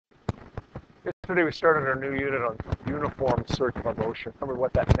Yesterday we started our new unit on uniform circular motion. Remember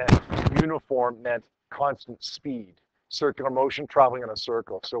what that meant? Uniform meant constant speed. Circular motion, traveling in a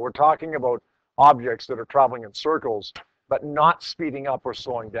circle. So we're talking about objects that are traveling in circles, but not speeding up or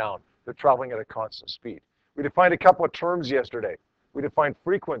slowing down. They're traveling at a constant speed. We defined a couple of terms yesterday. We defined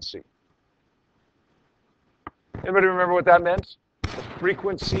frequency. Anybody remember what that meant? The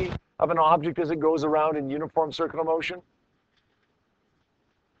frequency of an object as it goes around in uniform circular motion?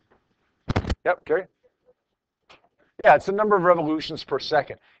 Yep, Gary? Yeah, it's the number of revolutions per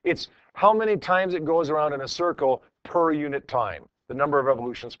second. It's how many times it goes around in a circle per unit time, the number of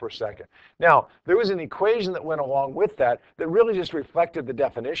revolutions per second. Now, there was an equation that went along with that that really just reflected the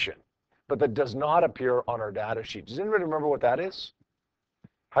definition, but that does not appear on our data sheet. Does anybody remember what that is?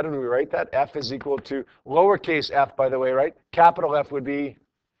 How did we write that? F is equal to lowercase f, by the way, right? Capital F would be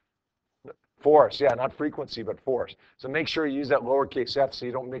force. Yeah, not frequency, but force. So make sure you use that lowercase f so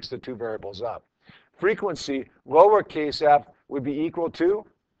you don't mix the two variables up. Frequency, lowercase f, would be equal to,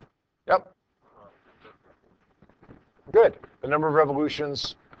 yep, good, the number of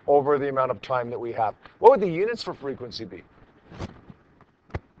revolutions over the amount of time that we have. What would the units for frequency be?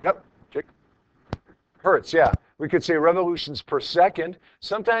 Yep, Jake. Hertz, yeah. We could say revolutions per second.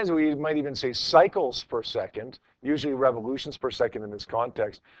 Sometimes we might even say cycles per second, usually revolutions per second in this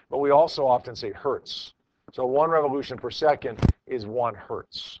context, but we also often say hertz. So 1 revolution per second is 1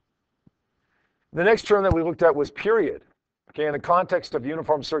 hertz. The next term that we looked at was period. Okay, in the context of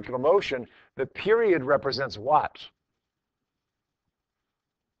uniform circular motion, the period represents what?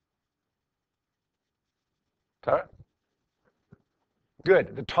 Okay.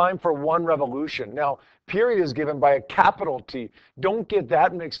 Good, the time for 1 revolution. Now, period is given by a capital T. Don't get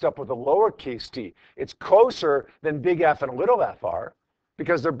that mixed up with a lowercase t. It's closer than big F and little f are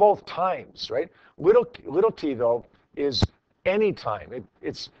because they're both times, right? Little t, though, is any time.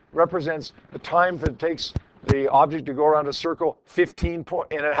 It represents the time that it takes the object to go around a circle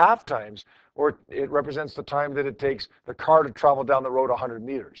 15.5 times, or it represents the time that it takes the car to travel down the road 100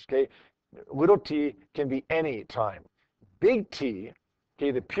 meters, okay? Little t can be any time. Big T,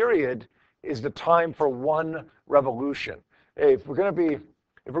 okay, the period is the time for 1 revolution. Hey, if we're going to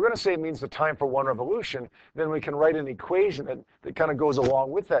say it means the time for 1 revolution, then we can write an equation that kind of goes along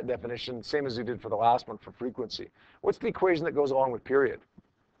with that definition, same as we did for the last one for frequency. What's the equation that goes along with period?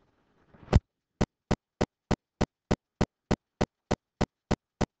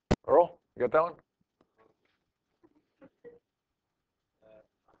 Earl, you got that one?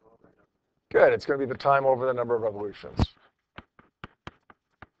 Good, it's going to be the time over the number of revolutions.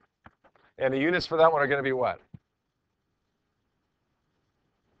 And the units for that one are going to be what?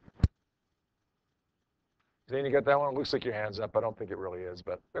 Zane, you got that one? It looks like your hand's up. I don't think it really is,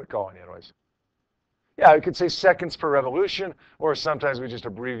 but I'm going to call on you anyways. Yeah, we could say seconds per revolution, or sometimes we just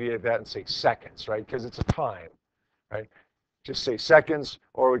abbreviate that and say seconds, right? Because it's a time, right? Just say seconds,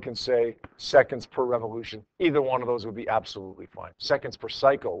 or we can say seconds per revolution. Either one of those would be absolutely fine. Seconds per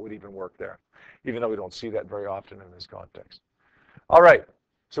cycle would even work there, even though we don't see that very often in this context. All right,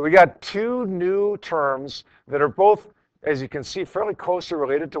 so we got 2 new terms that are both, as you can see, fairly closely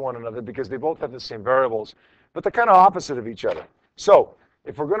related to one another because they both have the same variables, but they're kind of opposite of each other. So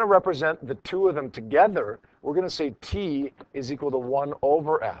if we're going to represent the 2 of them together, we're going to say T is equal to 1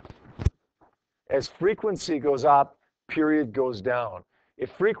 over F. As frequency goes up, period goes down.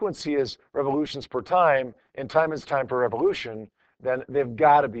 If frequency is revolutions per time and time is time per revolution, then they've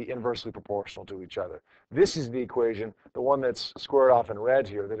got to be inversely proportional to each other. This is the equation, the one that's squared off in red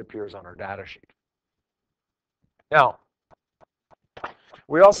here that appears on our data sheet. Now,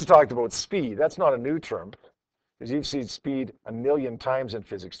 we also talked about speed. That's not a new term, because you've seen speed a million times in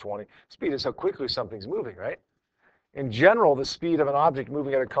Physics 20. Speed is how quickly something's moving, right? In general, the speed of an object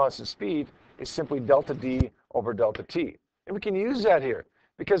moving at a constant speed is simply delta d over delta t. And we can use that here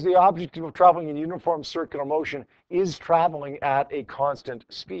because the object of traveling in uniform circular motion is traveling at a constant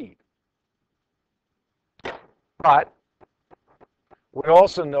speed. But we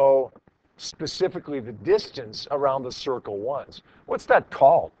also know specifically the distance around the circle once. What's that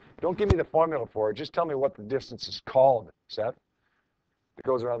called? Don't give me the formula for it. Just tell me what the distance is called, Seth. It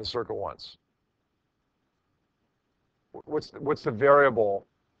goes around the circle once. What's the variable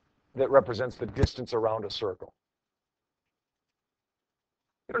that represents the distance around a circle?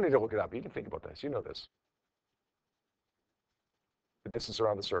 You don't need to look it up. You can think about this. You know this. The distance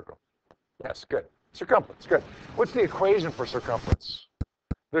around the circle. Yes, good. Circumference, good. What's the equation for circumference?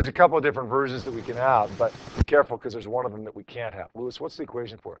 There's a couple of different versions that we can have, but be careful because there's one of them that we can't have. Lewis, what's the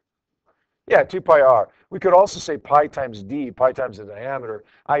equation for it? Yeah, 2 pi r. We could also say pi times d, pi times the diameter.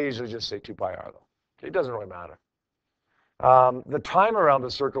 I usually just say 2 pi r, though. Okay, it doesn't really matter. The time around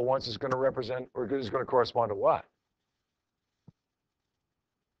the circle once is going to represent, or is going to correspond to what?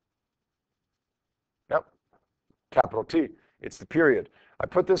 Yep, capital T. It's the period. I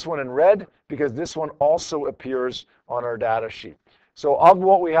put this one in red because this one also appears on our data sheet. So of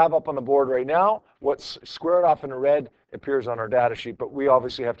what we have up on the board right now, what's squared off in red appears on our data sheet, but we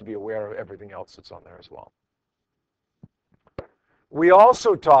obviously have to be aware of everything else that's on there as well. We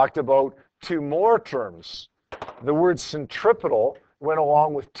also talked about two more terms. The word centripetal went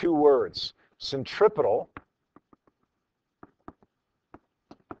along with two words. Centripetal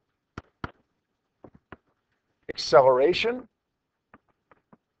acceleration,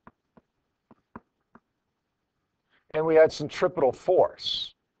 and we had centripetal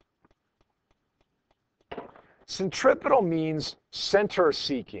force. Centripetal means center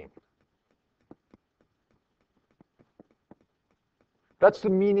seeking. That's the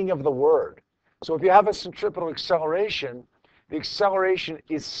meaning of the word. So if you have a centripetal acceleration, the acceleration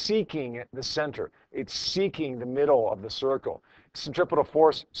is seeking the center. It's seeking the middle of the circle. Centripetal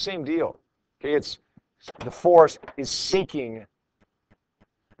force, same deal. Okay, it's the force is seeking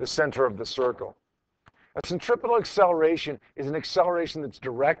the center of the circle. A centripetal acceleration is an acceleration that's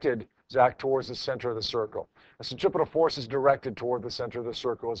directed, Zach, towards the center of the circle. A centripetal force is directed toward the center of the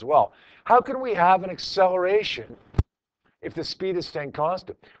circle as well. How can we have an acceleration if the speed is staying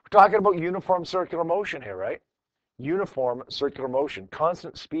constant? We're talking about uniform circular motion here, right? Uniform circular motion,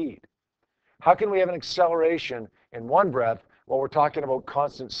 constant speed. How can we have an acceleration in one breath while we're talking about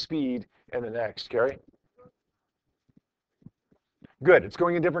constant speed in the next, Carrie? Good, it's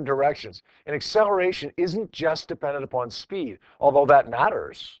going in different directions. And acceleration isn't just dependent upon speed, although that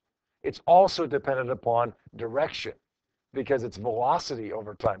matters. It's also dependent upon direction because it's velocity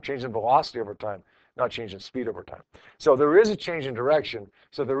over time, change in velocity over time, not change in speed over time. So there is a change in direction,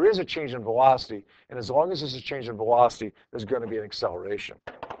 so there is a change in velocity, and as long as there's a change in velocity, there's going to be an acceleration.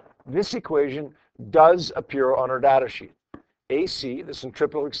 This equation does appear on our data sheet. AC, the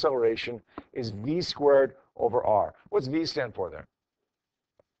centripetal acceleration, is v squared over r. What's v stand for there?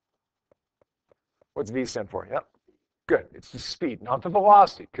 What's v stand for? Yep. Good. It's the speed, not the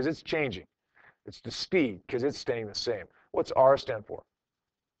velocity, because it's changing. It's the speed, because it's staying the same. What's r stand for?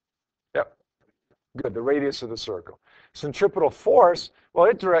 Yep. Good. The radius of the circle. Centripetal force, well,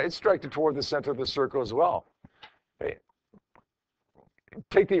 it's directed toward the center of the circle as well. Okay.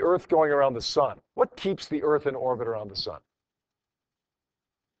 Take the Earth going around the sun. What keeps the Earth in orbit around the sun?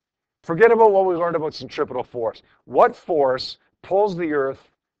 Forget about what we learned about centripetal force. What force pulls the Earth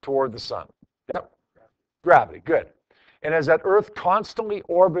toward the sun? Yep. Gravity. Good. And as that Earth constantly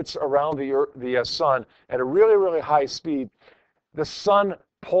orbits around the sun at a really, really high speed, the sun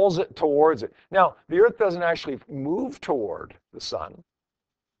pulls it towards it. Now, the Earth doesn't actually move toward the sun.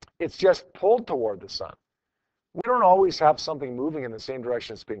 It's just pulled toward the sun. We don't always have something moving in the same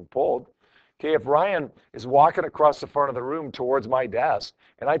direction it's being pulled. Okay, if Ryan is walking across the front of the room towards my desk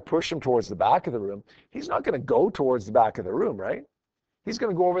and I push him towards the back of the room, he's not going to go towards the back of the room, right? He's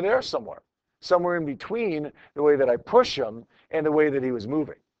going to go over there somewhere in between the way that I push him and the way that he was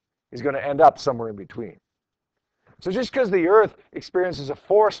moving. He's going to end up somewhere in between. So just because the Earth experiences a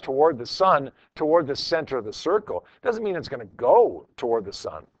force toward the sun, toward the center of the circle, doesn't mean it's going to go toward the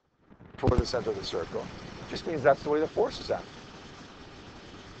sun, toward the center of the circle. It just means that's the way the force is acting.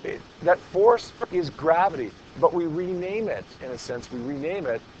 That force is gravity, but we rename it, in a sense, we rename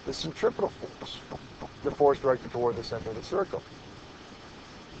it the centripetal force, the force directed toward the center of the circle.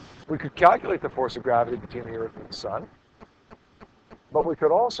 We could calculate the force of gravity between the Earth and the sun, but we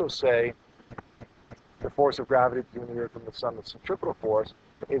could also say the force of gravity between the Earth and the sun, the centripetal force,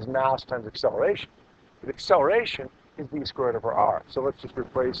 is mass times acceleration. The acceleration is v squared over r. So let's just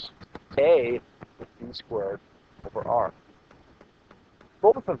replace a with v squared over r.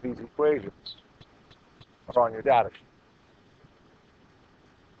 Both of these equations are on your data sheet.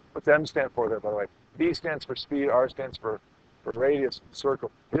 What's m stand for there, by the way? V stands for speed, r stands for radius of the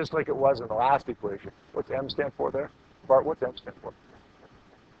circle, just like it was in the last equation. What's m stand for there? Bart, what's m stand for?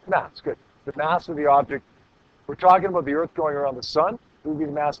 Mass, good. The mass of the object. We're talking about the Earth going around the sun, it would be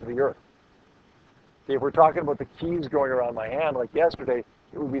the mass of the Earth. Okay, if we're talking about the keys going around my hand, like yesterday,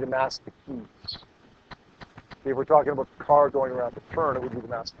 it would be the mass of the keys. Okay, if we're talking about the car going around the turn, it would be the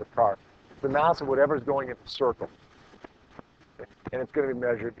mass of the car. It's the mass of whatever's going in the circle. Okay, and it's going to be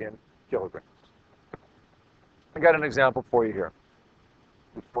measured in kilograms. I got an example for you here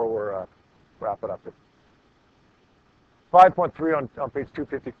before we're wrap it up. 5.3 on page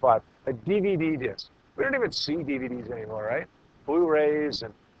 255. A DVD disc. We don't even see DVDs anymore, right? Blu-rays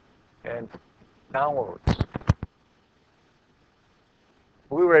and downloads.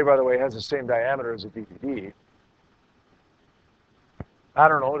 Blu-ray, by the way, has the same diameter as a DVD. I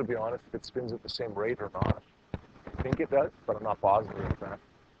don't know, to be honest, if it spins at the same rate or not. I think it does, but I'm not positive of that.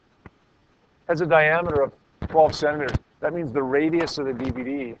 Has a diameter of 12 centimeters. That means the radius of the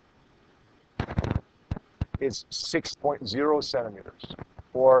DVD is 6.0 centimeters.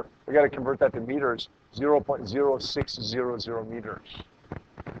 Or we got to convert that to meters, 0.0600 meters.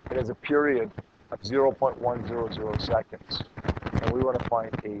 It has a period of 0.100 seconds. And we want to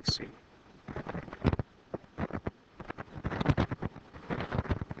find AC.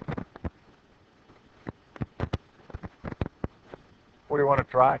 What do you want to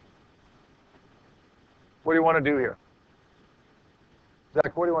try? What do you want to do here?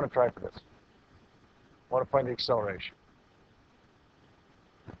 Zach, what do you want to try for this? I want to find the acceleration.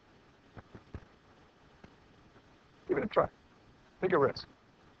 Give it a try. Take a risk.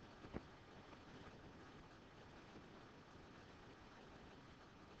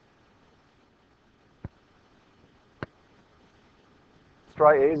 Let's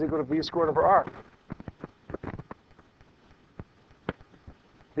try A is equal to V squared over R.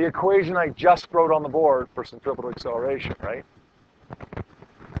 The equation I just wrote on the board for centripetal acceleration, right?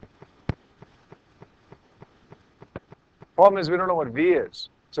 Problem is we don't know what V is.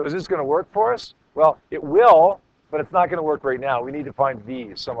 So is this going to work for us? Well, it will, but it's not going to work right now. We need to find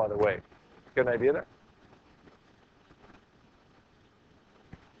V some other way. Get an idea there?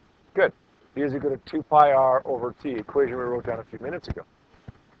 Good. V is equal to 2 pi r over t, equation we wrote down a few minutes ago.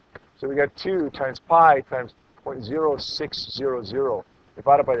 So we got 2 times pi times 0.0600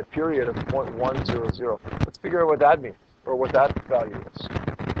 divided by the period of 0.100. Let's figure out what that means, or what that value is.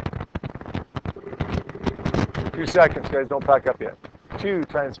 2 seconds, guys, don't pack up yet. 2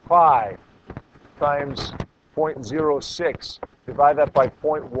 times pi times 0.06, divide that by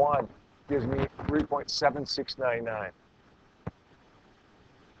 0.1, gives me 3.7699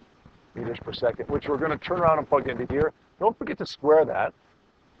 meters per second, which we're going to turn around and plug into here. Don't forget to square that,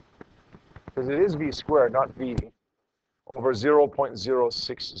 because it is V squared, not V, over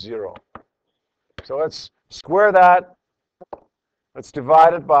 0.060. So let's square that. Let's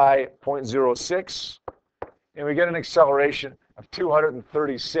divide it by 0.06. And we get an acceleration of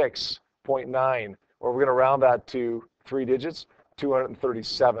 236.9, or we're going to round that to 3 digits,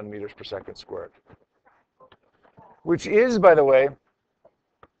 237 meters per second squared. Which is, by the way,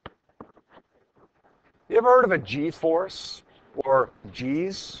 you ever heard of a G-force or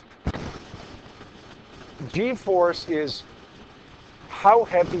G's? G-force is how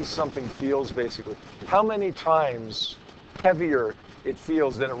heavy something feels, basically. How many times heavier it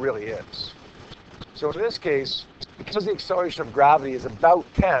feels than it really is. So in this case, because the acceleration of gravity is about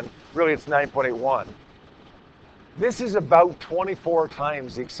 10, really it's 9.81. This is about 24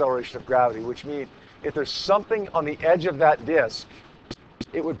 times the acceleration of gravity, which means if there's something on the edge of that disk,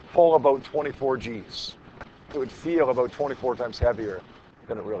 it would pull about 24 Gs. It would feel about 24 times heavier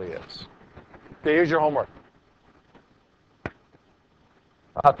than it really is. Okay, here's your homework.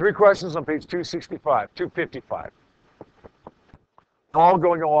 3 questions on page 255. All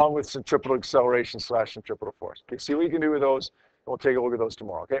going along with centripetal acceleration / centripetal force. Okay, see what you can do with those, and we'll take a look at those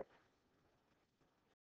tomorrow, okay?